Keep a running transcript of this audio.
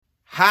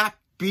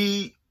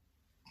Happy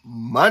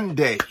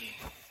Monday,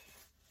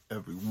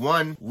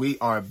 everyone. We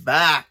are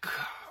back.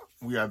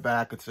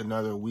 It's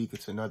another week.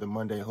 It's another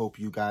Monday. I hope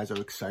you guys are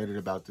excited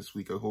about this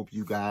week. I hope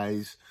you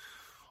guys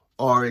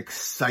are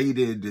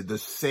excited the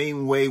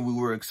same way we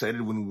were excited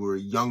when we were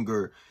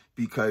younger,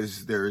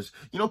 because there's,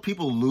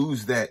 people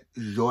lose that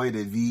joie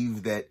de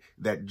vivre,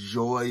 that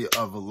joy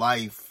of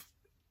life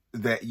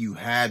that you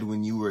had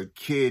when you were a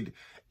kid,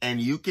 and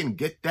you can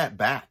get that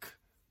back.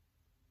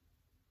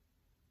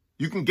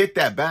 You can get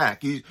that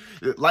back.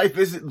 Life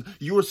isn't,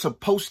 you are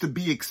supposed to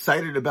be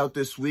excited about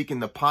this week and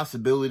the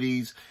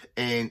possibilities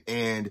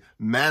and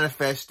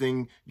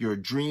manifesting your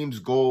dreams,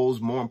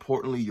 goals, more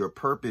importantly, your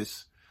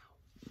purpose.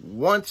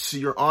 Once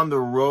you're on the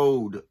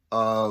road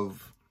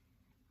of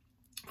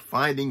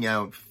figuring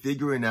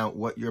out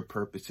what your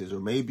purpose is, or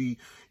maybe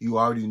you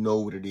already know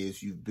what it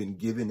is. You've been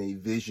given a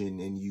vision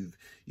and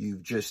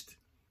you've just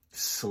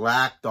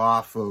slacked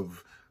off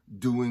of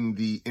doing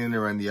the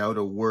inner and the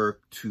outer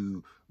work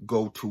to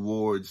go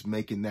towards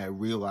making that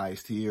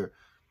realized here.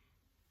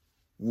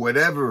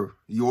 Whatever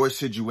your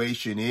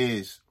situation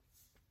is,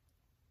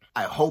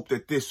 I hope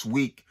that this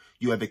week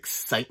you have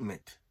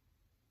excitement.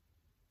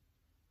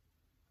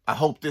 I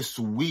hope this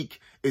week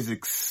is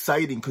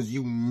exciting because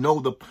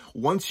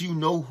once you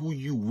know who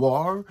you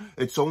are,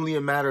 it's only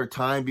a matter of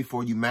time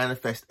before you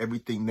manifest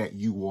everything that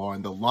you are.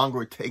 And the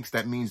longer it takes,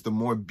 that means the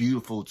more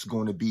beautiful it's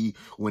going to be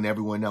when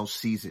everyone else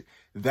sees it.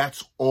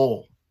 That's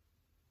all.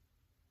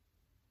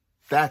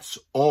 That's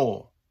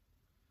all.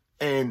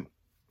 And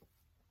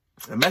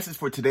the message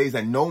for today is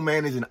that no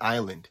man is an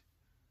island.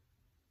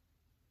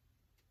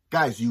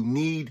 Guys, you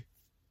need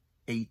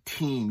a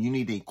team. You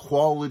need a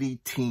quality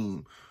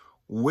team.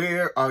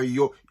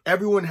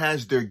 Everyone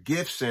has their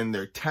gifts and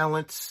their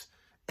talents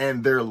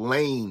and their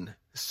lane,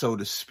 so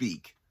to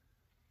speak.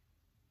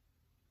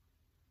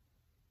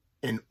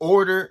 In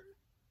order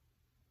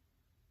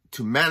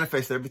to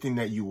manifest everything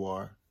that you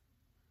are,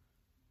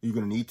 you're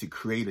going to need to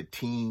create a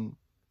team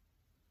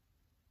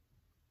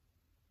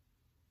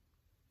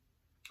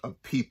of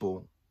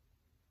people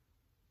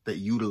that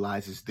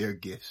utilizes their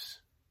gifts.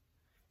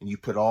 And you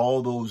put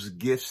all those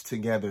gifts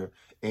together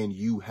and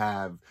you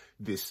have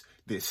this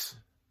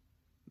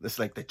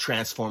like the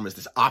Transformers,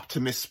 this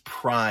Optimus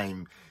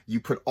Prime. You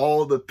put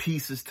all the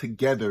pieces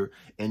together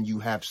and you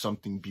have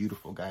something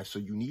beautiful, guys. So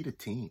you need a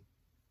team.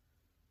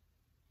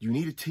 You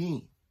need a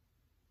team.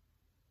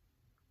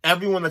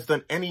 Everyone that's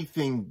done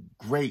anything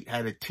great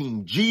had a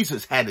team.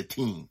 Jesus had a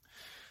team.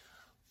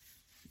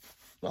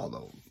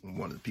 Although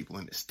one of the people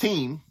in this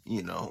team,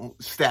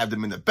 stabbed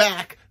him in the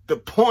back. The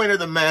point of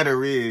the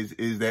matter is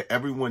that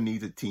everyone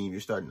needs a team. You're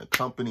starting a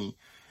company.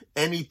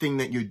 Anything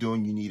that you're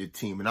doing, you need a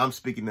team. And I'm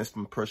speaking this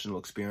from personal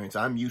experience.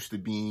 I'm used to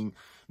being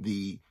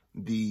the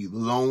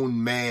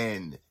lone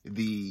man,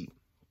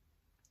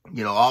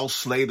 I'll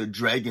slay the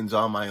dragons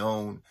on my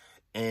own.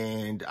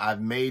 And I've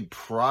made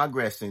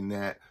progress in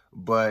that,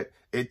 but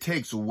it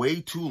takes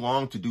way too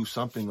long to do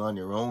something on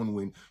your own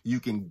when you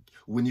can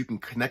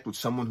connect with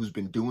someone who's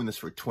been doing this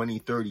for 20,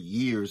 30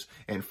 years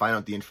and find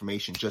out the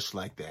information just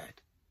like that.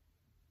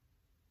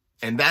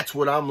 And that's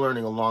what I'm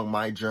learning along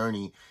my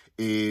journey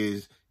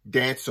is,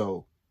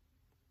 Danso,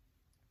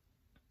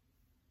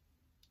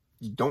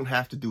 you don't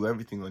have to do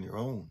everything on your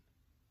own.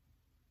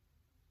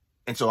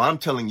 And so I'm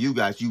telling you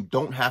guys, you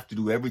don't have to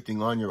do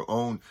everything on your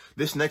own.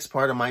 This next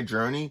part of my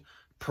journey,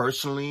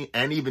 personally,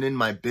 and even in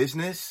my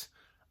business,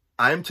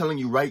 I'm telling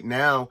you right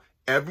now,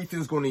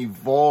 everything's going to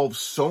evolve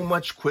so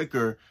much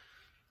quicker.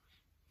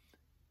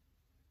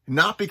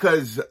 Not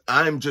because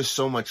I'm just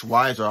so much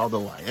wiser,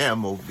 although I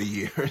am over the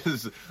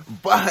years,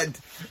 but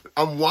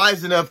I'm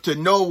wise enough to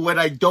know what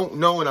I don't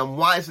know, and I'm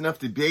wise enough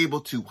to be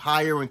able to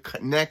hire and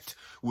connect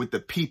with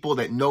the people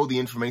that know the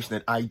information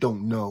that I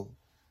don't know.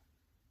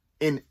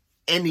 In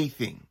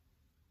anything,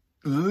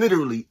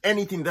 literally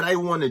anything that I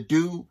want to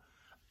do,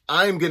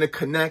 I'm going to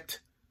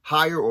connect,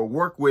 hire, or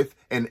work with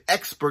an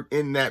expert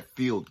in that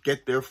field,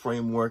 get their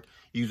framework,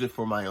 use it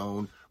for my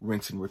own,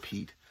 rinse and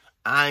repeat.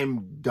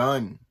 I'm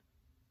done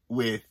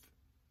with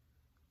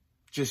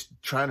just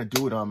trying to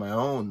do it on my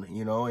own,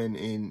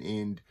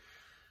 and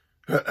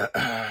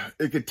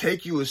it could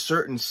take you a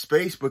certain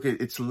space, but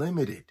it's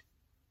limited.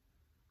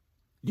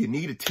 You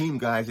need a team,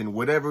 guys, and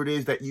whatever it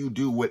is that you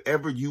do,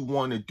 whatever you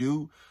want to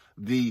do,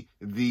 the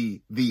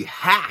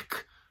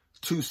hack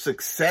to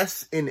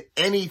success in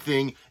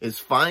anything is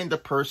find the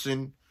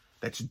person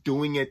that's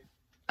doing it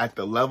at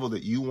the level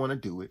that you want to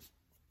do it.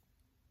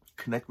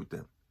 Connect with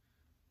them.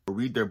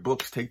 Read their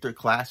books, take their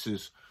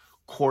classes,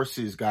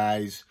 courses,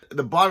 guys.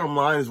 The bottom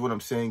line is what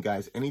I'm saying,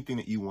 guys. Anything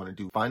that you want to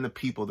do, find the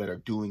people that are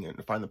doing it,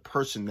 and find the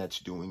person that's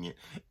doing it,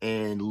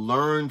 and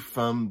learn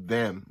from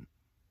them.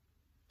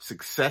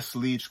 Success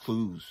leaves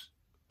clues.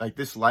 Like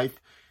this life,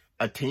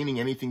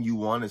 attaining anything you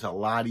want is a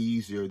lot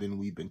easier than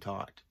we've been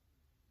taught.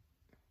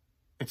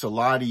 It's a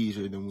lot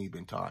easier than we've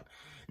been taught.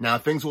 Now,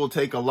 things will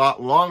take a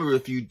lot longer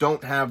if you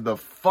don't have the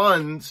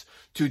funds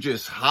to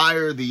just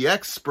hire the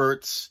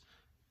experts.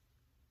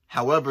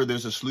 However,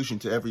 there's a solution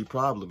to every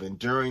problem. And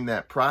during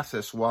that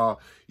process,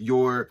 while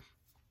you're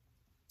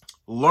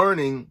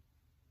learning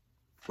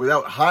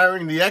without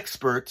hiring the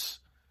experts,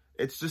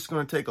 it's just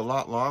going to take a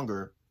lot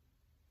longer,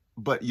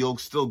 but you'll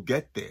still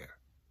get there.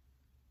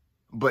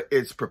 But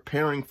it's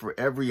preparing for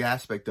every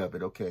aspect of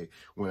it. Okay,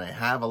 when I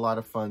have a lot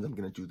of funds, I'm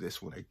going to do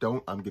this. When I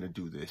don't, I'm going to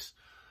do this.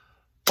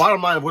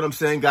 Bottom line of what I'm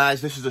saying,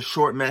 guys, this is a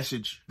short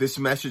message. This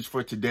message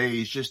for today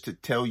is just to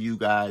tell you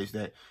guys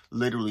that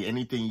literally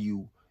anything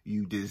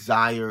you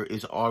desire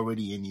is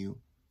already in you.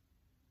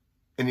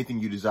 Anything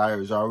you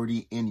desire is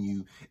already in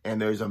you.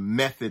 And there's a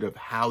method of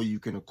how you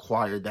can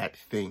acquire that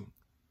thing.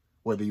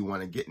 Whether you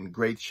want to get in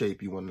great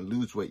shape, you want to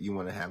lose weight, you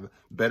want to have a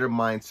better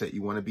mindset,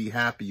 you want to be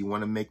happy, you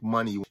want to make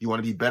money, you want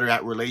to be better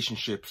at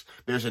relationships.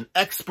 There's an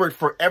expert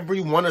for every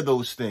one of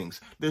those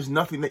things. There's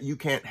nothing that you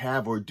can't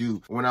have or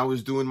do. When I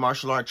was doing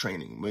martial art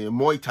training,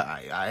 Muay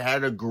Thai, I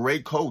had a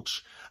great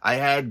coach. I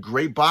had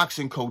great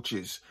boxing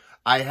coaches.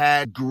 I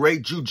had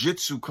great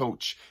jiu-jitsu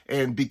coach.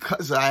 And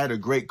because I had a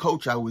great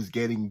coach, I was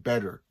getting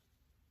better.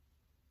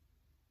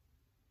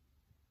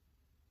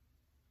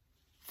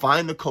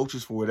 Find the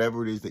coaches for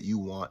whatever it is that you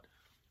want.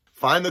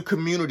 Find the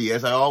community.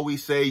 As I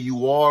always say,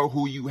 you are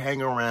who you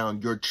hang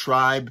around. Your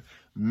tribe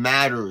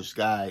matters,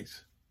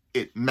 guys.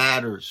 It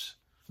matters.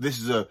 This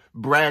is a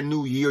brand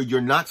new year.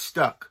 You're not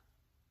stuck.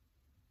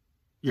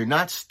 You're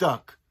not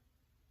stuck.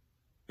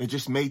 It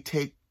just may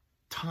take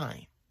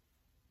time.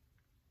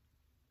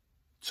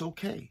 It's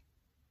okay.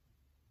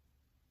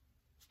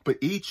 But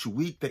each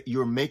week that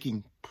you're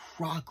making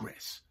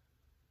progress,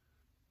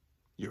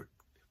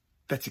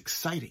 that's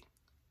exciting.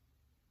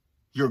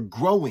 You're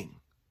growing.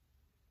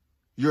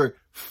 You're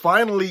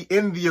finally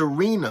in the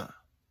arena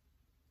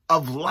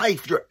of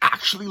life. You're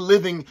actually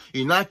living.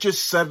 You're not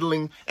just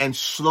settling and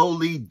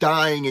slowly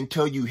dying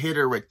until you hit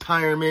a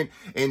retirement,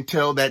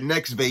 until that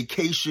next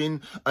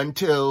vacation,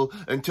 until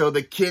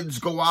the kids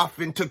go off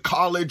into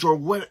college or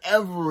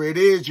whatever it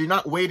is. You're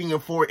not waiting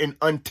for it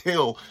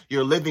until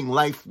you're living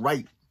life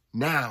right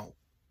now.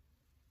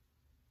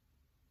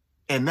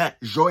 And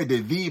that joie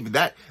de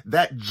vivre,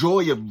 that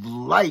joy of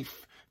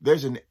life,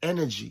 there's an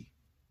energy.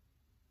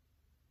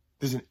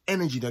 There's an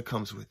energy that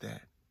comes with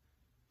that.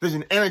 There's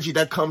an energy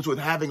that comes with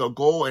having a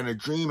goal and a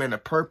dream and a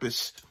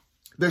purpose.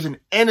 There's an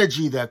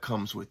energy that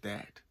comes with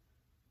that.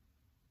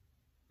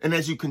 And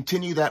as you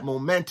continue that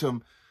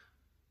momentum,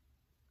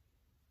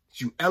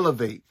 as you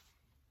elevate,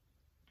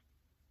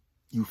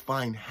 you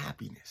find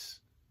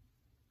happiness.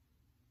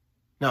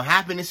 Now,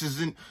 happiness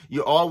isn't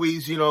you're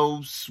always,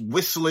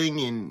 whistling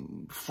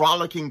and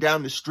frolicking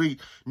down the street.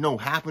 No,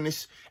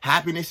 happiness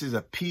is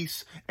a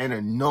peace and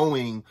a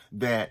knowing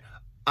that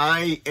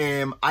I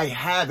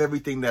have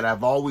everything that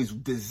I've always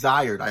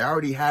desired. I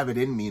already have it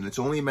in me, and it's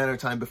only a matter of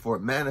time before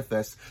it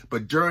manifests.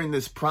 But during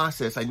this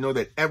process, I know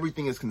that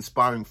everything is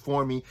conspiring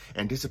for me,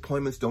 and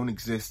disappointments don't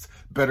exist.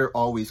 Better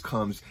always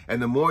comes.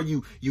 And the more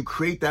you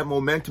create that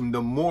momentum,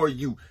 the more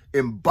you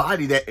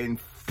embody that and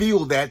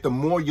feel that, the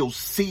more you'll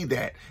see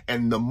that,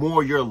 and the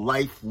more your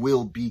life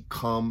will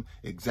become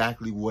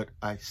exactly what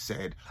I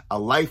said. A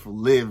life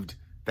lived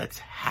that's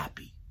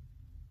happy.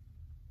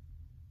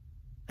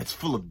 That's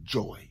full of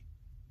joy.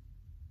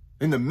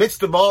 In the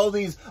midst of all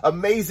these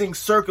amazing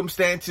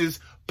circumstances,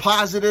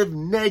 positive,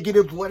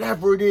 negative,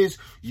 whatever it is,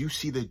 you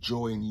see the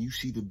joy and you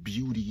see the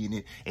beauty in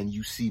it, and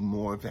you see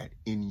more of that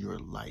in your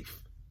life.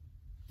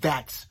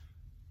 That's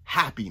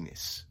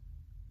happiness.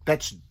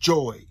 That's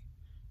joy.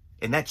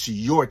 And that's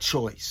your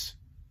choice,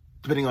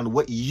 depending on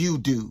what you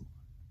do.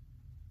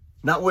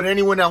 Not what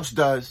anyone else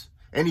does.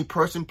 Any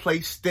person,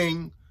 place,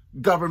 thing,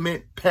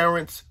 government,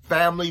 parents,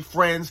 family,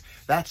 friends.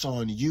 That's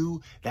on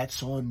you.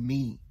 That's on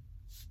me.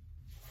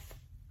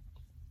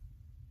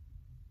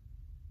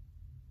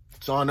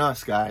 It's on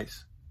us,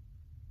 guys.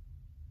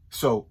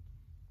 So,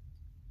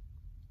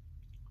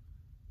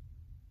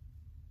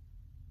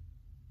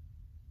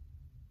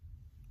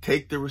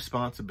 take the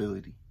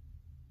responsibility.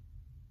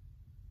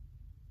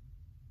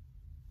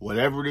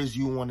 Whatever it is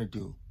you want to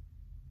do.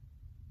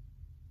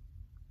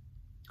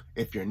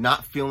 If you're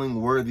not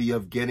feeling worthy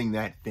of getting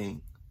that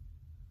thing,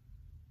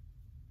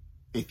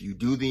 if you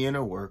do the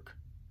inner work,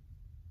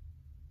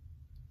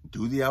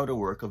 do the outer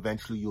work,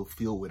 eventually you'll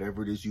feel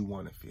whatever it is you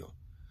want to feel.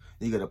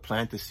 You got to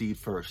plant the seed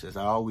first. As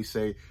I always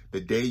say, the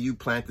day you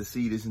plant the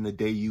seed isn't the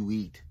day you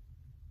eat.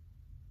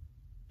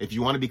 If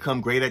you want to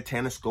become great at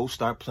tennis, go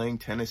start playing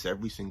tennis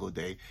every single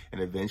day,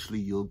 and eventually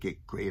you'll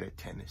get great at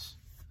tennis.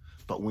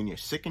 But when you're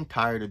sick and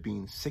tired of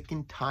being sick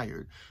and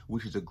tired,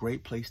 which is a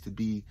great place to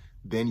be,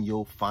 then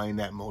you'll find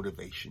that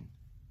motivation.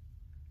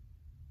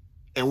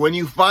 And when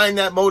you find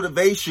that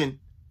motivation,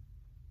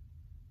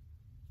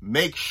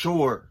 make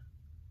sure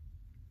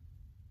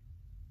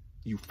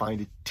you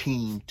find a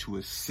team to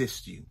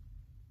assist you.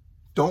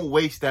 Don't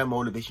waste that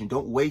motivation.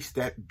 Don't waste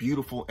that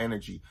beautiful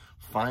energy.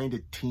 Find a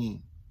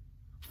team.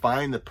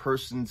 Find the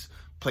persons,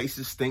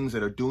 places, things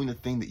that are doing the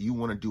thing that you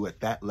want to do at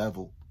that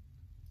level.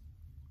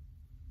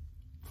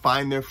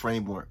 Find their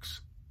frameworks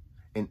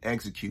and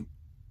execute.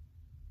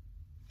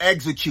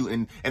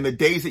 Execute. And the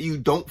days that you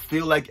don't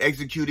feel like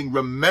executing,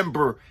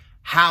 remember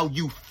how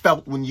you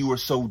felt when you were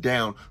so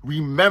down.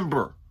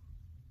 Remember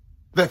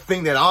The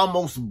thing that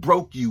almost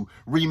broke you,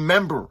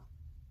 remember.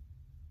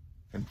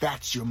 And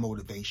that's your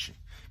motivation.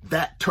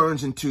 That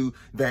turns into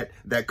that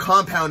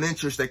compound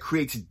interest that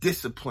creates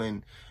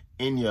discipline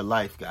in your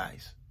life,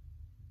 guys.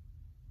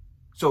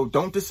 So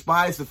don't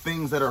despise the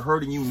things that are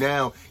hurting you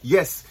now.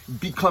 Yes,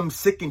 become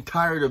sick and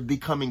tired of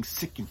becoming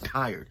sick and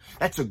tired.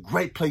 That's a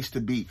great place to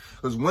be.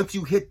 Because once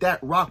you hit that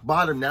rock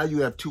bottom, now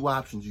you have two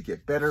options. You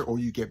get better or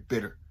you get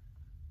bitter.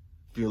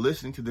 If you're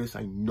listening to this,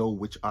 I know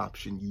which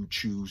option you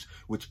choose,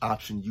 which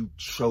option you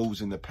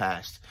chose in the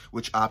past,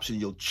 which option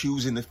you'll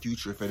choose in the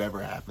future if it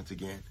ever happens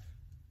again.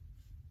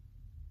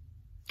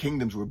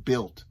 Kingdoms were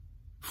built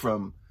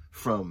from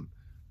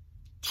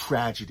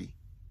tragedy.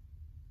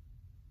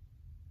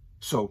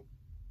 So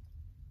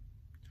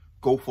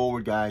go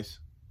forward, guys.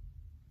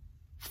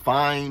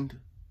 Find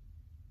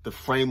the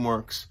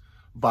frameworks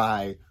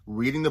by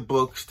reading the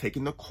books,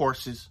 taking the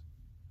courses,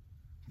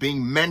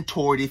 being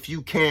mentored if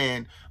you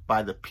can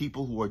by the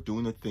people who are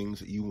doing the things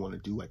that you want to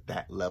do at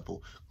that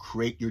level.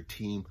 Create your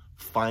team,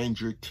 find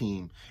your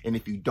team. And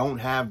if you don't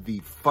have the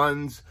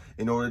funds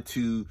in order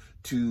to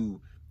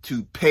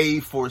pay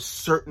for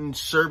certain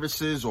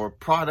services or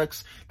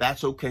products,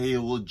 that's okay. It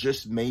will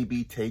just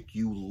maybe take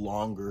you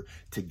longer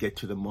to get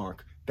to the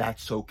mark.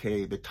 That's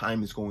okay. The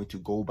time is going to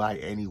go by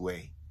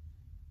anyway.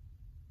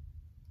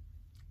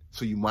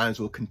 So you might as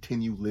well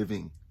continue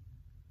living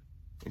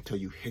until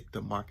you hit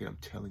the market. I'm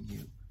telling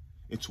you,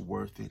 it's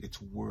worth it.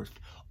 It's worth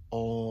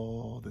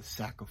all the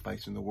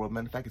sacrifice in the world.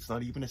 Matter of fact, it's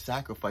not even a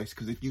sacrifice,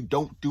 because if you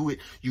don't do it,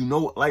 you know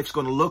what life's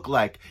going to look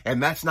like.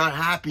 And that's not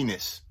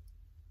happiness.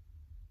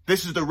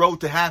 This is the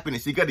road to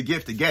happiness. You got to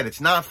give to get.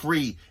 It's not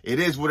free. It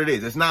is what it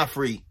is. It's not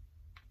free.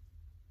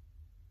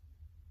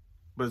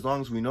 But as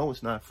long as we know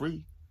it's not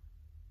free,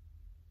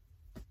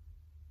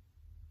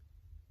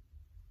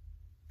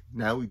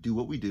 now we do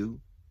what we do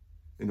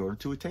in order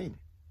to attain it.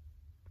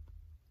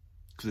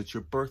 Because it's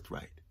your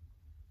birthright.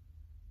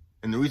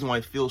 And the reason why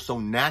it feels so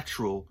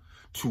natural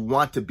to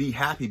want to be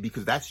happy,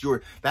 because that's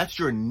your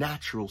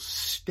natural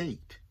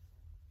state.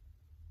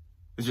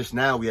 It's just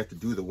now we have to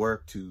do the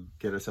work to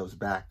get ourselves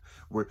back.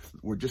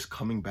 We're just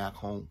coming back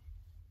home.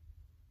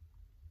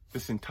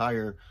 This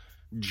entire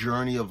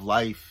journey of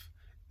life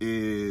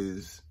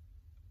is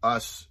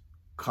us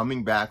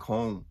coming back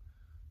home,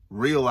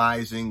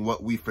 realizing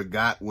what we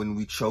forgot when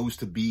we chose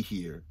to be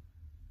here,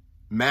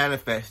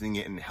 manifesting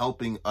it and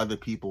helping other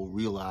people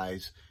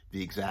realize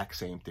the exact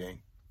same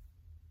thing.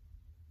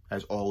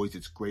 As always,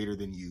 it's greater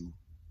than you.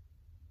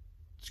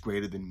 It's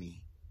greater than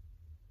me.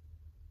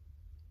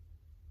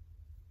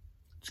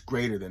 It's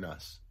greater than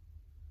us.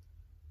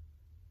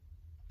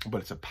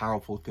 But it's a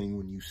powerful thing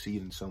when you see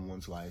it in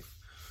someone's life,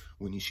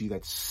 when you see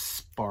that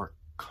spark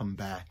come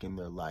back in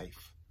their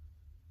life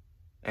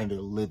and they're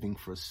living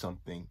for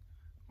something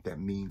that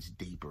means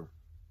deeper.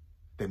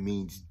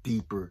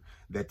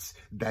 That's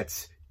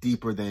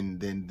deeper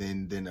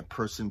than a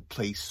person,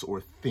 place,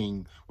 or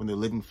thing. When they're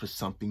living for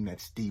something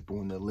that's deeper,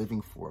 when they're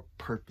living for a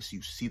purpose,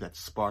 you see that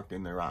spark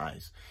in their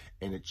eyes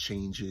and it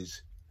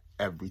changes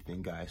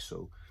everything, guys.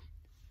 So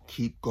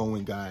keep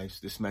going, guys.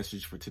 This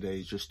message for today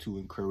is just to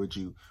encourage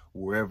you,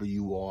 wherever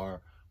you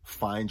are,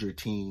 find your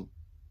team,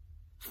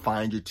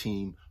 find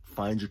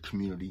your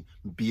community,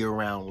 be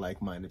around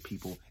like-minded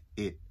people.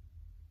 It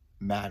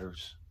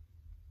matters.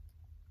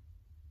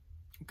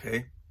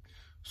 Okay?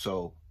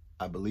 So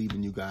I believe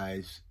in you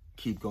guys.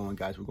 Keep going,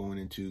 guys. We're going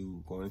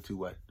into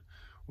what?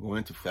 We're going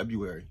into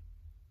February,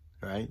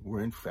 right?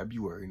 We're in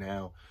February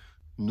now.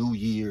 New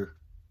year.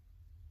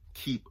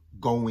 Keep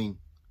going.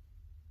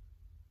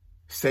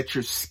 Set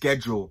your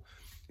schedule.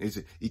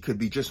 It could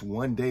be just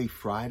one day,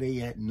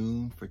 Friday at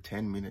noon for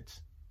 10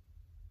 minutes.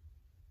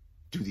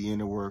 Do the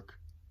inner work.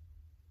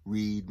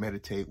 Read,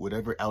 meditate,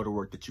 whatever outer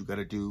work that you got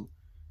to do.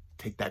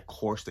 Take that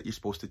course that you're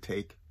supposed to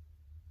take.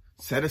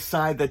 Set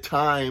aside the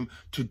time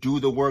to do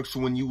the work, so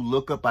when you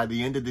look up by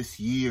the end of this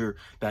year,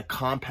 that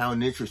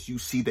compound interest, you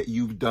see that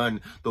you've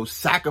done those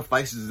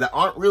sacrifices that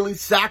aren't really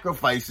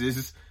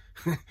sacrifices.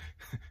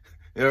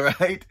 All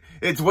right?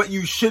 It's what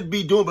you should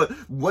be doing. But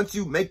once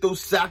you make those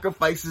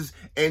sacrifices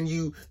and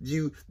you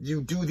do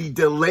the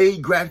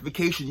delayed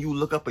gratification, you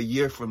look up a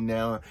year from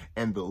now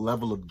and the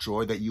level of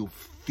joy that you'll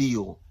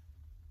feel,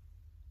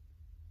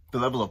 the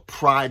level of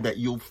pride that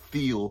you'll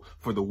feel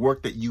for the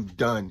work that you've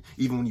done,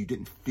 even when you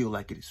didn't feel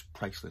like it, is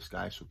priceless,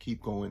 guys. So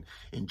keep going.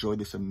 Enjoy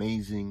this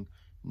amazing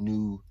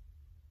new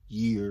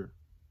year.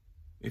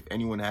 If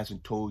anyone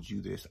hasn't told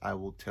you this, I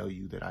will tell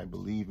you that I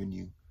believe in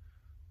you.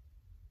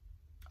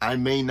 I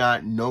may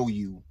not know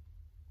you,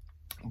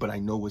 but I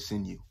know what's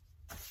in you.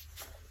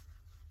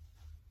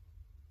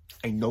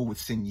 I know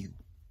what's in you.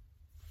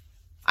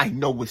 I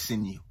know what's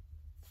in you.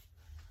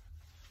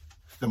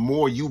 The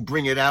more you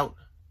bring it out,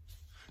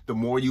 the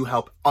more you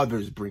help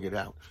others bring it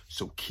out.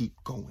 So keep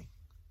going.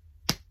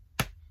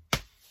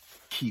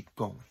 Keep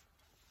going.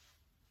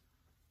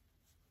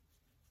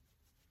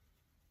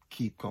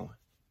 Keep going.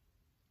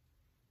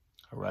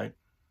 All right?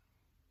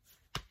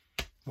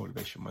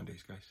 Motivation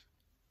Mondays, guys.